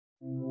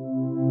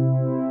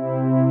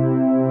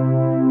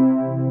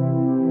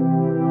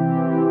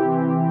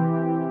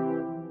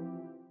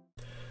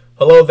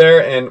Hello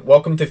there, and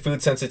welcome to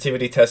food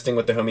sensitivity testing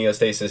with the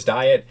Homeostasis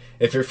Diet.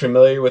 If you're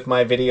familiar with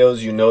my videos,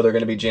 you know they're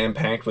going to be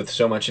jam-packed with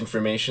so much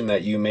information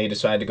that you may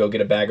decide to go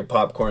get a bag of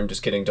popcorn.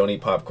 Just kidding, don't eat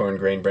popcorn,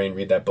 grain brain,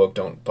 read that book,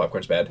 don't,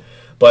 popcorn's bad.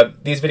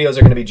 But these videos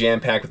are going to be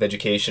jam-packed with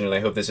education, and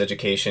I hope this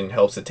education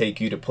helps to take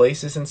you to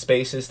places and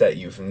spaces that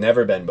you've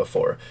never been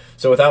before.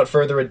 So without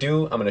further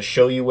ado, I'm going to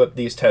show you what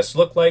these tests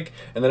look like,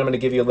 and then I'm going to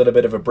give you a little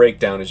bit of a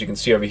breakdown. As you can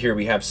see over here,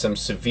 we have some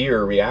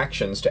severe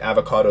reactions to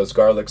avocados,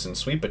 garlics, and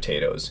sweet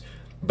potatoes.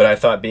 But I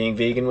thought being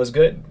vegan was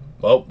good.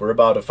 Well, we're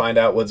about to find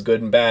out what's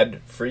good and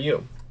bad for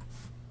you.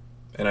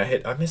 And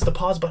I missed the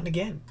pause button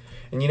again.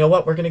 And you know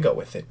what? We're going to go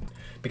with it.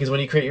 Because when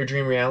you create your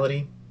dream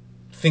reality,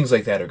 things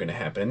like that are going to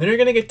happen. And then you're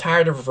going to get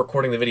tired of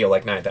recording the video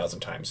like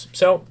 9,000 times.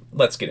 So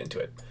let's get into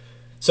it.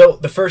 So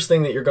the first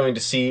thing that you're going to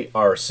see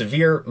are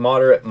severe,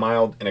 moderate,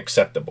 mild, and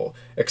acceptable.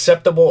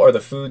 Acceptable are the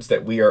foods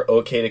that we are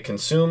okay to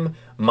consume.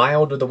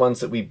 Mild are the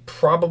ones that we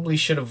probably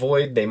should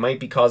avoid. They might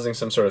be causing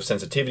some sort of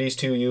sensitivities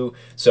to you.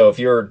 So if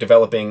you're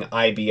developing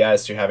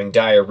IBS, you're having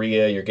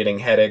diarrhea, you're getting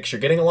headaches,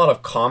 you're getting a lot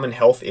of common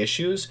health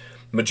issues.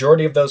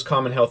 Majority of those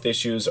common health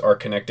issues are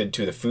connected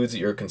to the foods that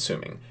you're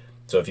consuming.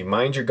 So if you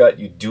mind your gut,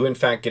 you do in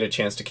fact get a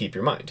chance to keep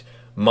your mind.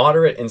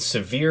 Moderate and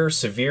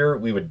severe,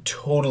 we would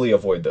totally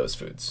avoid those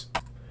foods.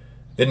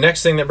 The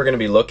next thing that we're going to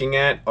be looking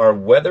at are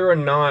whether or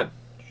not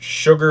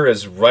sugar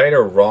is right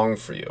or wrong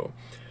for you.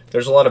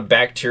 There's a lot of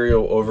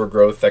bacterial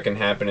overgrowth that can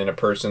happen in a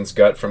person's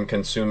gut from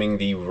consuming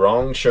the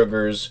wrong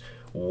sugars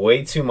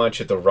way too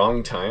much at the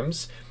wrong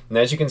times. And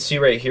as you can see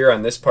right here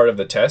on this part of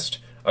the test,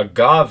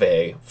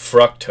 agave,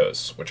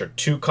 fructose, which are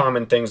two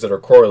common things that are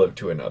correlative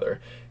to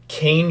another.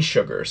 Cane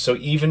sugar, so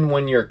even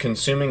when you're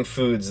consuming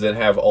foods that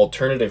have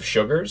alternative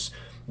sugars,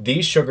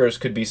 these sugars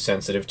could be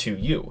sensitive to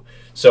you.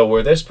 So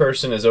where this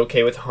person is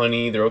okay with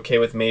honey, they're okay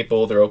with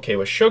maple, they're okay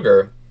with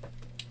sugar,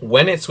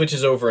 when it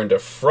switches over into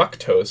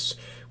fructose,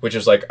 which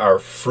is like our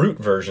fruit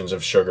versions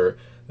of sugar,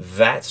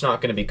 that's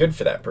not going to be good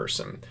for that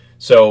person.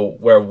 So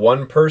where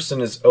one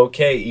person is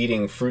okay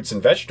eating fruits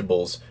and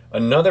vegetables,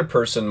 another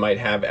person might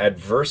have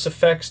adverse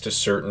effects to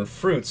certain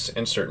fruits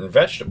and certain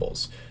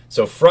vegetables.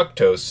 So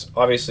fructose,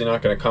 obviously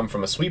not going to come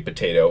from a sweet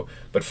potato,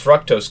 but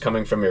fructose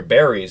coming from your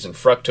berries and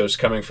fructose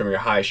coming from your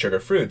high sugar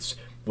fruits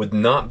would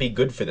not be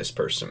good for this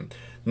person.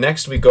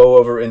 Next, we go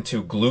over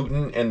into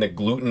gluten and the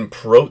gluten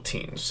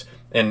proteins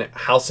and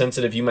how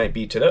sensitive you might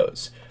be to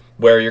those.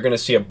 Where you're going to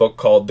see a book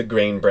called The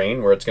Grain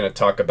Brain, where it's going to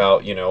talk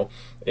about, you know,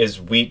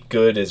 is wheat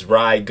good, is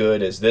rye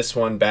good, is this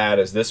one bad,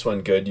 is this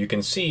one good? You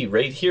can see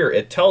right here,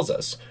 it tells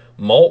us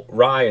malt,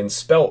 rye, and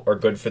spelt are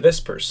good for this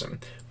person.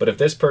 But if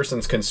this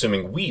person's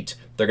consuming wheat,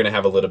 they're going to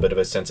have a little bit of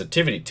a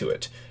sensitivity to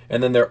it.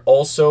 And then there are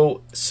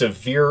also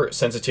severe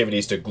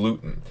sensitivities to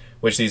gluten,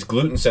 which these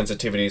gluten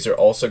sensitivities are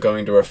also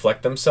going to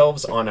reflect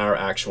themselves on our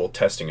actual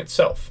testing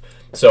itself.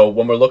 So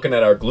when we're looking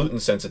at our gluten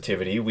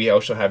sensitivity, we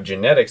also have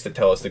genetics that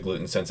tell us the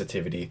gluten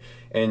sensitivity,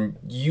 and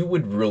you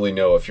would really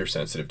know if you're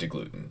sensitive to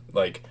gluten.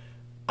 Like,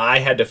 I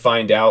had to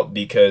find out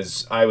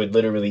because I would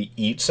literally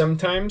eat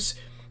sometimes,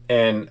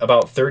 and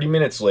about 30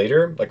 minutes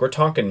later, like we're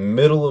talking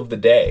middle of the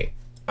day,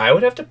 I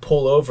would have to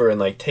pull over and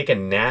like take a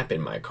nap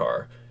in my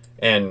car.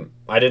 And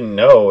I didn't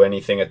know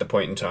anything at the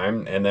point in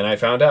time, and then I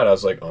found out. I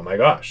was like, oh my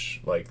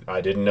gosh, like I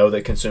didn't know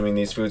that consuming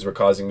these foods were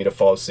causing me to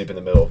fall asleep in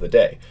the middle of the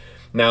day.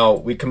 Now,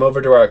 we come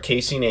over to our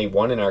casein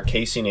A1 and our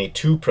casein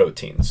A2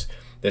 proteins.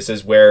 This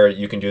is where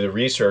you can do the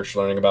research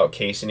learning about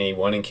casein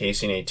A1 and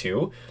casein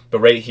A2. But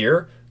right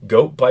here,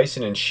 goat,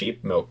 bison, and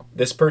sheep milk,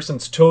 this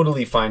person's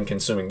totally fine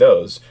consuming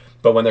those.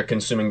 But when they're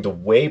consuming the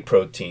whey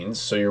proteins,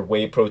 so your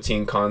whey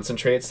protein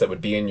concentrates that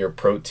would be in your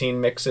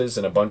protein mixes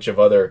and a bunch of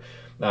other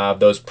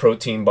those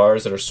protein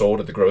bars that are sold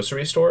at the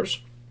grocery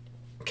stores,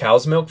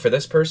 cow's milk for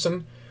this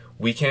person,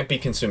 we can't be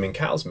consuming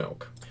cow's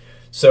milk.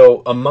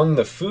 So among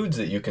the foods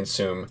that you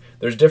consume,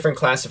 there's different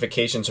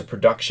classifications of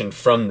production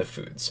from the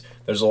foods.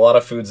 There's a lot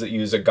of foods that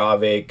use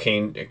agave,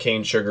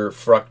 cane sugar,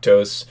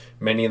 fructose.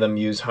 Many of them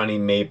use honey,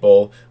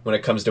 maple. When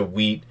it comes to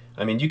wheat,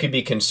 I mean, you could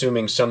be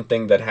consuming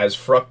something that has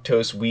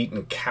fructose, wheat,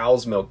 and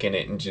cow's milk in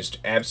it and just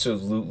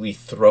absolutely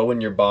throw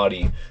in your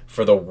body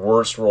for the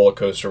worst roller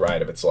coaster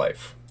ride of its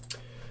life.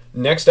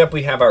 Next up,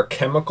 we have our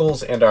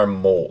chemicals and our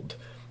mold.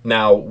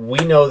 Now, we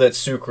know that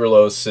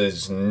sucralose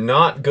is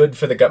not good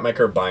for the gut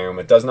microbiome.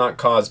 It does not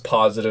cause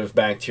positive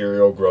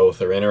bacterial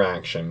growth or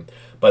interaction.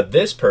 But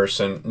this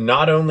person,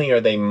 not only are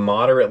they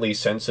moderately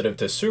sensitive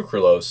to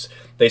sucralose,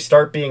 they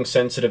start being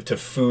sensitive to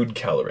food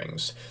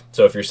colorings.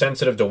 So if you're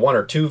sensitive to 1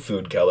 or 2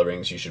 food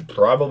colorings, you should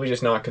probably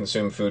just not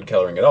consume food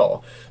coloring at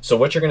all. So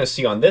what you're going to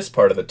see on this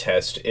part of the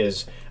test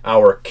is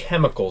our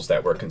chemicals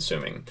that we're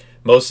consuming.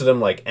 Most of them,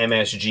 like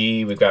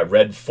MSG, we've got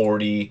Red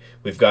 40,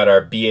 we've got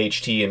our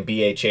BHT and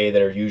BHA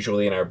that are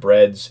usually in our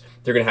breads.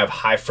 They're going to have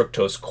high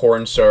fructose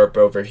corn syrup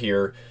over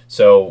here.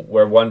 So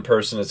where one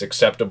person is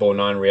acceptable,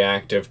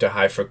 non-reactive to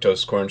high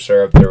fructose corn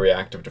syrup, they're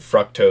reactive to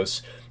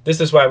fructose.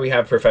 This is why we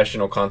have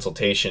professional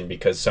consultation,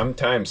 because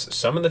sometimes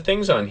some of the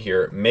things on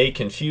here may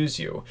confuse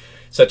you,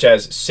 such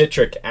as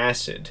citric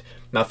acid.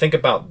 Now think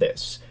about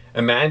this.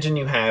 Imagine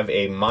you have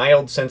a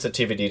mild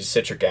sensitivity to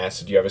citric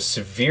acid, you have a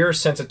severe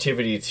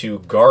sensitivity to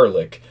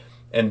garlic,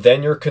 and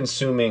then you're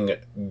consuming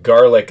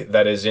garlic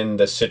that is in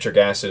the citric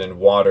acid and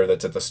water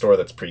that's at the store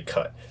that's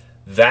pre-cut.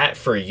 That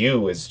for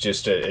you is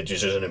just an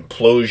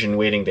implosion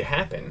waiting to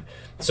happen.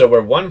 So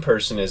where one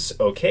person is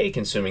okay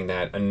consuming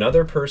that,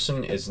 another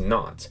person is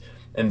not.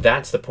 And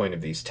that's the point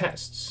of these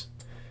tests.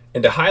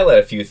 And to highlight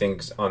a few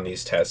things on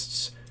these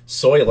tests,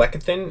 soy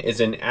lecithin is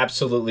in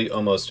absolutely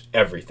almost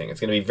everything. It's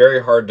going to be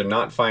very hard to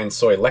not find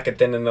soy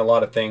lecithin in a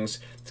lot of things.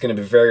 It's going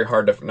to be very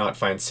hard to not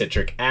find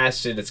citric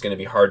acid. It's going to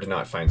be hard to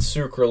not find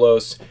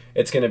sucralose.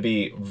 It's going to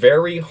be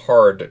very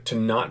hard to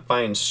not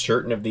find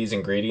certain of these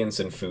ingredients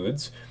in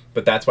foods.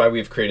 But that's why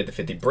we've created the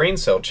 50 Brain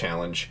Cell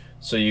Challenge,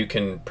 so you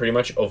can pretty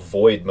much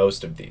avoid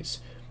most of these.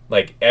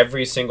 Like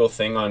every single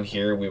thing on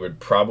here we would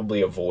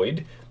probably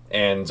avoid,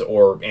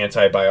 or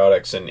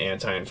antibiotics and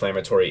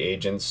anti-inflammatory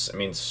agents. I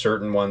mean,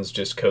 certain ones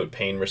just coat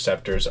pain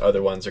receptors.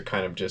 Other ones are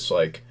kind of just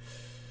like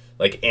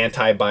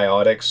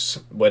antibiotics.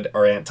 What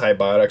our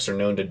antibiotics are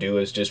known to do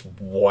is just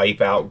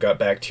wipe out gut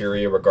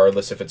bacteria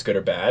regardless if it's good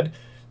or bad.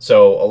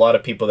 So a lot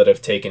of people that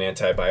have taken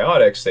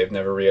antibiotics, they've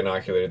never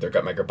re-inoculated their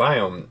gut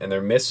microbiome, and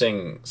they're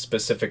missing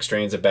specific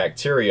strains of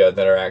bacteria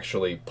that are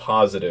actually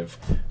positive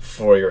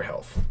for your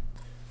health.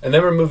 And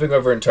then we're moving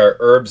over into our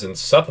herbs and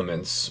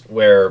supplements,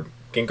 where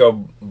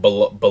ginkgo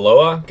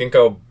biloba,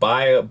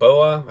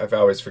 I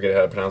always forget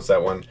how to pronounce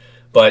that one,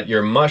 but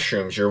your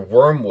mushrooms, your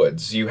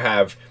wormwoods, you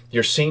have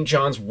your St.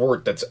 John's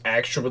wort that's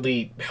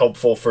actually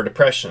helpful for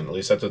depression. At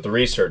least that's what the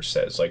research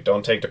says. Like,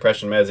 don't take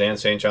depression meds and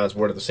St. John's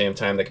wort at the same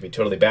time. That can be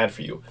totally bad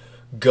for you.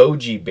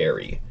 Goji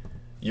berry.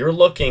 You're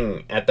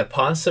looking at the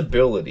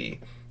possibility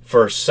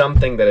for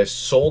something that is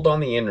sold on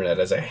the internet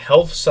as a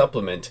health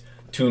supplement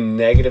to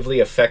negatively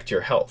affect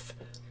your health.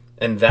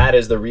 And that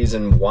is the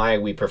reason why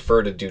we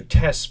prefer to do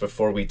tests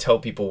before we tell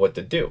people what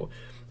to do.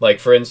 Like,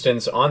 for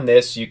instance, on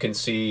this, you can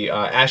see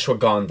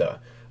ashwagandha.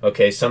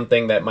 Okay,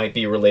 something that might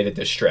be related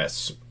to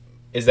stress.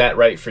 Is that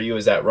right for you?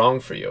 Is that wrong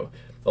for you?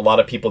 A lot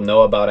of people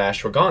know about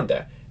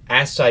ashwagandha.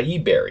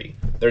 Acai berry.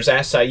 There's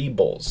acai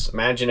bowls.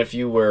 Imagine if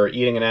you were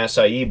eating an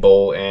acai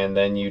bowl and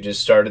then you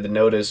just started to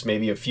notice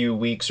maybe a few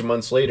weeks or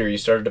months later you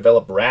started to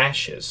develop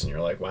rashes. And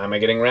you're like, why am I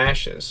getting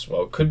rashes?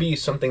 Well, it could be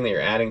something that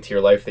you're adding to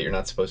your life that you're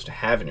not supposed to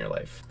have in your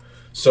life.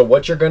 So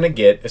what you're going to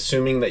get,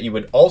 assuming that you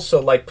would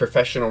also like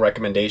professional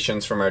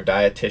recommendations from our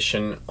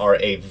dietitian, are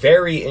a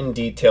very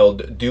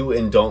in-detailed do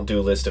and don't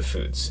do list of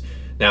foods.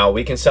 Now,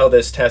 we can sell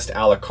this test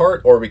a la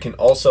carte, or we can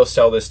also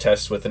sell this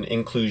test with an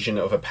inclusion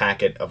of a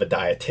packet of a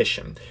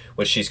dietitian,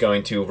 which she's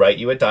going to write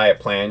you a diet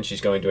plan.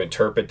 She's going to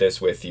interpret this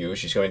with you.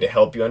 She's going to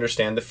help you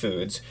understand the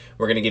foods.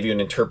 We're going to give you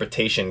an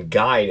interpretation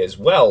guide as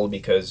well,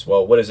 because,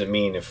 well, what does it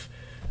mean if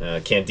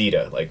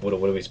candida? Like, what are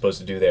we supposed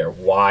to do there?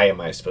 Why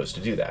am I supposed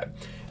to do that?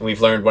 And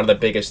we've learned one of the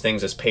biggest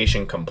things is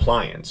patient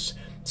compliance.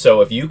 So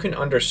if you can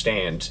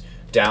understand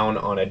down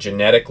on a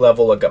genetic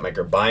level, a gut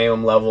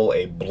microbiome level,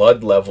 a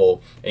blood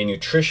level, a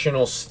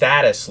nutritional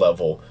status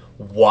level,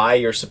 why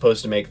you're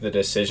supposed to make the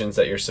decisions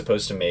that you're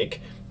supposed to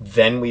make,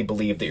 then we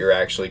believe that you're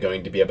actually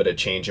going to be able to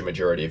change a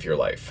majority of your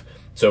life.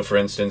 So for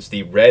instance,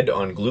 the red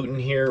on gluten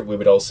here, we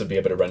would also be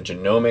able to run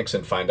genomics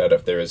and find out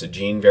if there is a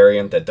gene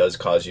variant that does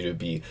cause you to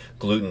be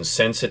gluten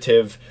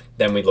sensitive.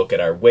 Then we look at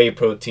our whey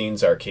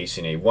proteins, our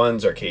casein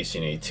A1s, our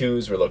casein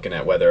A2s. We're looking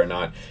at whether or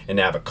not an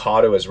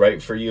avocado is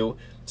right for you.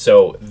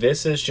 So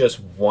this is just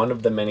one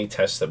of the many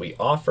tests that we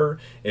offer.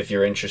 If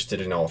you're interested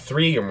in all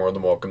three, you're more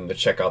than welcome to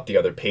check out the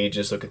other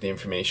pages, look at the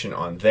information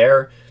on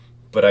there.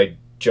 But I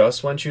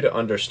just want you to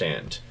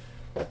understand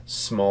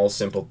small,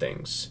 simple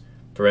things.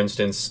 For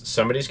instance,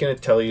 somebody's going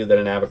to tell you that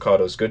an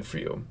avocado is good for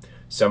you.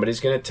 Somebody's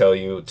going to tell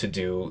you to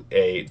do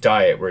a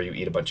diet where you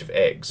eat a bunch of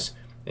eggs.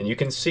 And you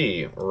can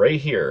see right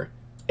here,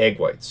 egg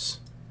whites.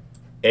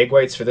 Egg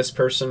whites for this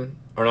person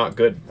are not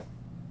good.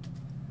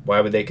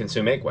 Why would they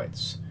consume egg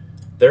whites?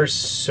 There's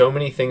so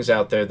many things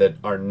out there that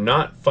are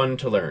not fun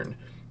to learn,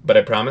 but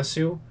I promise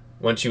you,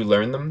 once you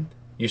learn them,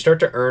 you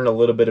start to earn a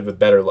little bit of a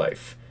better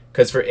life.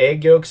 Because for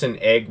egg yolks and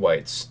egg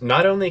whites,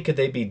 not only could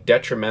they be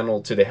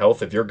detrimental to the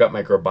health of your gut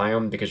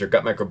microbiome because your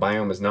gut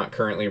microbiome is not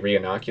currently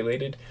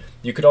re-inoculated,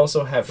 you could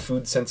also have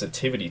food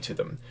sensitivity to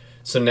them.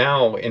 So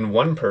now, in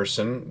one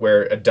person,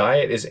 where a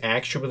diet is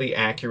actually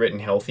accurate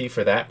and healthy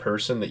for that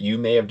person that you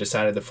may have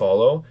decided to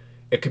follow,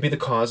 it could be the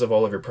cause of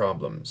all of your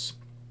problems.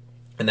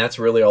 And that's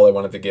really all I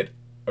wanted to get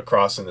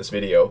across in this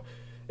video,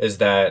 is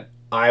that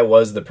I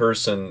was the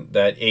person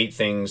that ate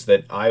things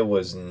that I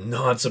was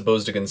not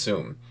supposed to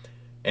consume.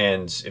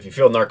 And if you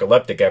feel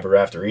narcoleptic ever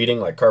after eating,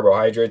 like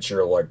carbohydrates,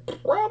 you're like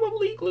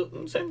probably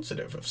gluten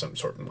sensitive of some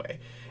sort of way.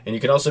 And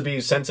you can also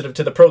be sensitive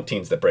to the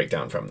proteins that break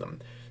down from them.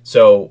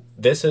 So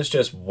this is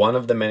just one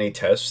of the many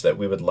tests that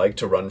we would like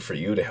to run for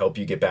you to help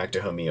you get back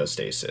to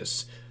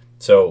homeostasis.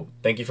 So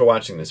thank you for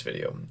watching this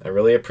video. I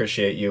really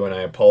appreciate you, and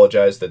I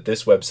apologize that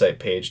this website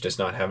page does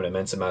not have an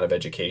immense amount of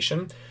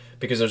education,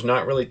 because there's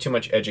not really too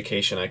much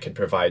education I could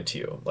provide to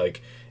you.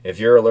 Like, if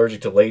you're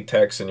allergic to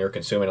latex and you're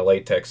consuming a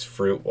latex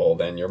fruit, well,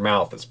 then your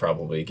mouth is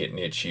probably getting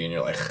itchy and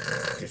you're like,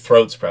 your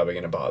throat's probably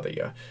going to bother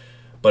you.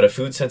 But a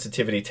food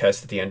sensitivity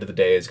test at the end of the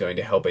day is going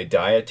to help a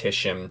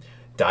dietitian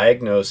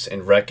diagnose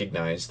and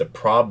recognize the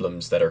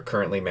problems that are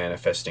currently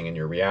manifesting in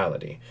your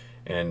reality.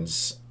 And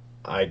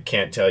I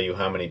can't tell you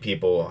how many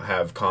people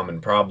have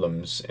common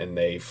problems and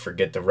they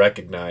forget to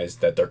recognize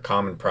that their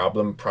common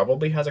problem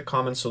probably has a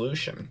common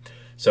solution.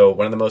 So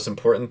one of the most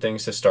important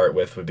things to start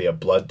with would be a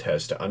blood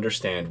test to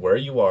understand where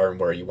you are and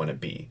where you want to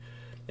be.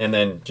 And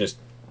then just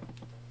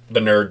the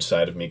nerd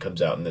side of me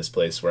comes out in this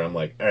place where I'm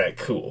like, all right,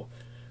 cool.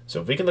 So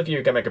if we can look at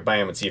your gut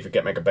microbiome and see if your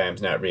gut microbiome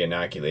is not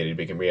re-inoculated,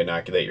 we can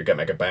re-inoculate your gut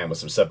microbiome with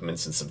some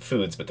supplements and some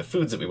foods. But the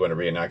foods that we want to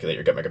re-inoculate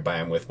your gut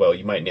microbiome with, well,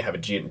 you might have a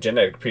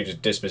genetic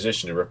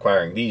predisposition to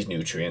requiring these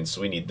nutrients,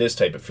 so we need this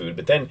type of food.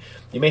 But then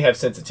you may have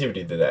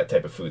sensitivity to that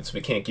type of food, so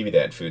we can't give you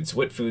that food. So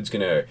what food's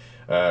going to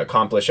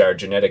accomplish our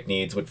genetic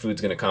needs? What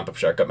food's going to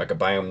accomplish our gut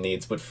microbiome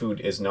needs? What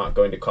food is not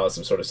going to cause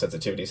some sort of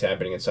sensitivities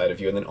happening inside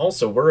of you? And then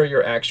also, where are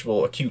your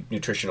actual acute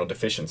nutritional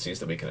deficiencies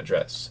that we can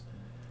address?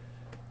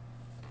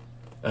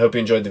 I hope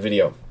you enjoyed the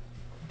video.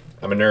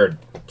 I'm a nerd.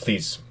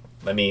 Please,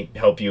 let me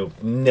help you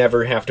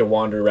never have to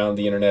wander around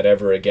the internet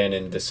ever again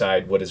and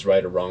decide what is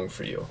right or wrong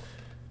for you.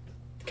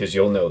 Because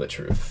you'll know the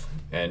truth.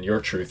 And your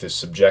truth is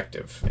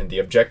subjective. In the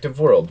objective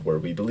world where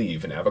we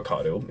believe an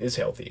avocado is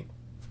healthy.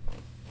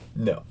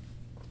 No.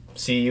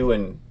 See you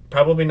in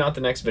probably not the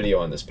next video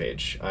on this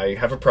page. I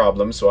have a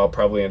problem, so I'll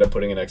probably end up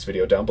putting a next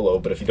video down below.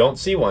 But if you don't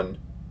see one,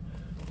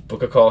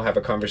 book a call, have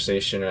a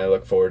conversation, and I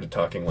look forward to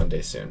talking one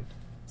day soon.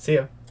 See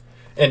ya.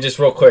 And just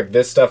real quick,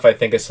 this stuff I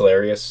think is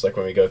hilarious, like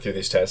when we go through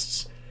these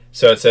tests.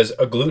 So it says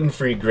a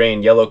gluten-free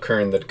grain, yellow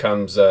kern that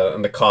comes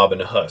in the cob and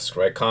a husk,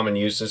 right? Common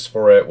uses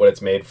for it, what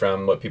it's made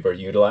from, what people are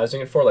utilizing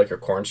it for, like your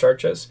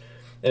cornstarches.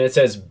 And it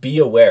says, be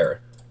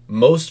aware,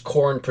 most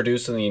corn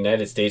produced in the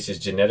United States is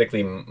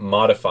genetically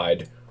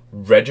modified,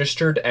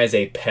 registered as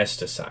a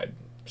pesticide.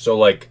 So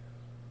like,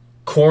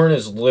 corn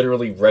is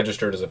literally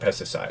registered as a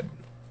pesticide.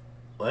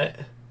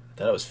 What? I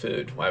thought it was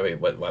food. Why, wait,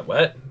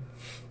 what?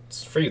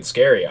 It's freaking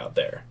scary out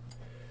there.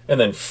 And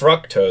then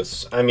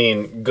fructose, I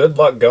mean, good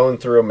luck going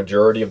through a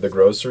majority of the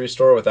grocery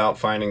store without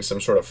finding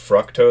some sort of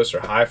fructose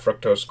or high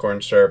fructose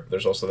corn syrup.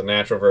 There's also the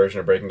natural version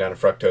of breaking down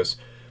of fructose.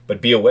 But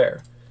be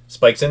aware,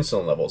 spikes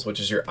insulin levels, which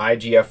is your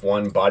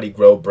IGF-1 body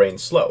grow brain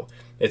slow.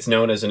 It's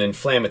known as an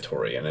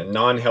inflammatory and a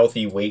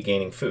non-healthy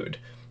weight-gaining food.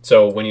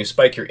 So when you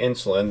spike your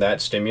insulin, that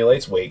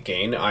stimulates weight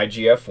gain.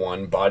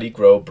 IGF-1, body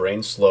grow,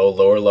 brain slow.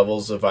 Lower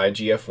levels of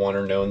IGF-1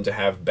 are known to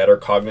have better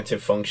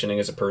cognitive functioning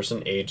as a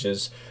person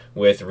ages,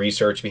 with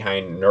research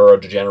behind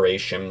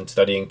neurodegeneration,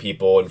 studying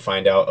people and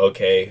find out,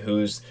 okay,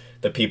 who's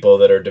the people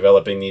that are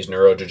developing these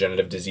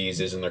neurodegenerative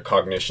diseases and their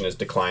cognition is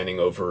declining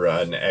over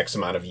an X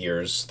amount of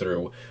years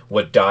through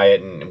what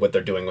diet and what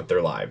they're doing with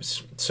their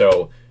lives.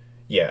 So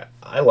yeah,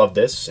 I love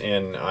this,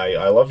 and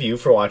I love you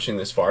for watching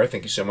this far.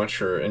 Thank you so much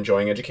for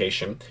enjoying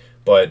education.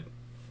 But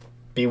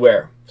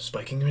beware,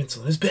 spiking your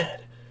insulin is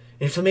bad.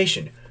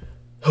 Inflammation,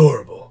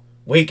 horrible.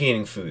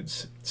 Weight-gaining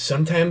foods,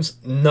 sometimes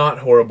not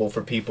horrible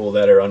for people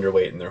that are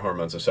underweight and their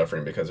hormones are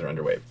suffering because they're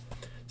underweight.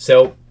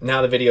 So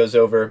now the video's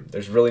over.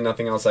 There's really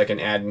nothing else I can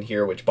add in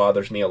here, which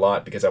bothers me a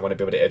lot because I want to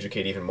be able to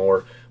educate even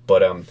more.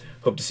 But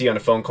hope to see you on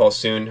a phone call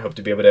soon. Hope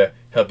to be able to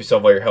help you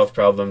solve all your health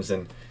problems,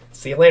 and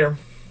see you later.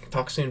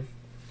 Talk soon.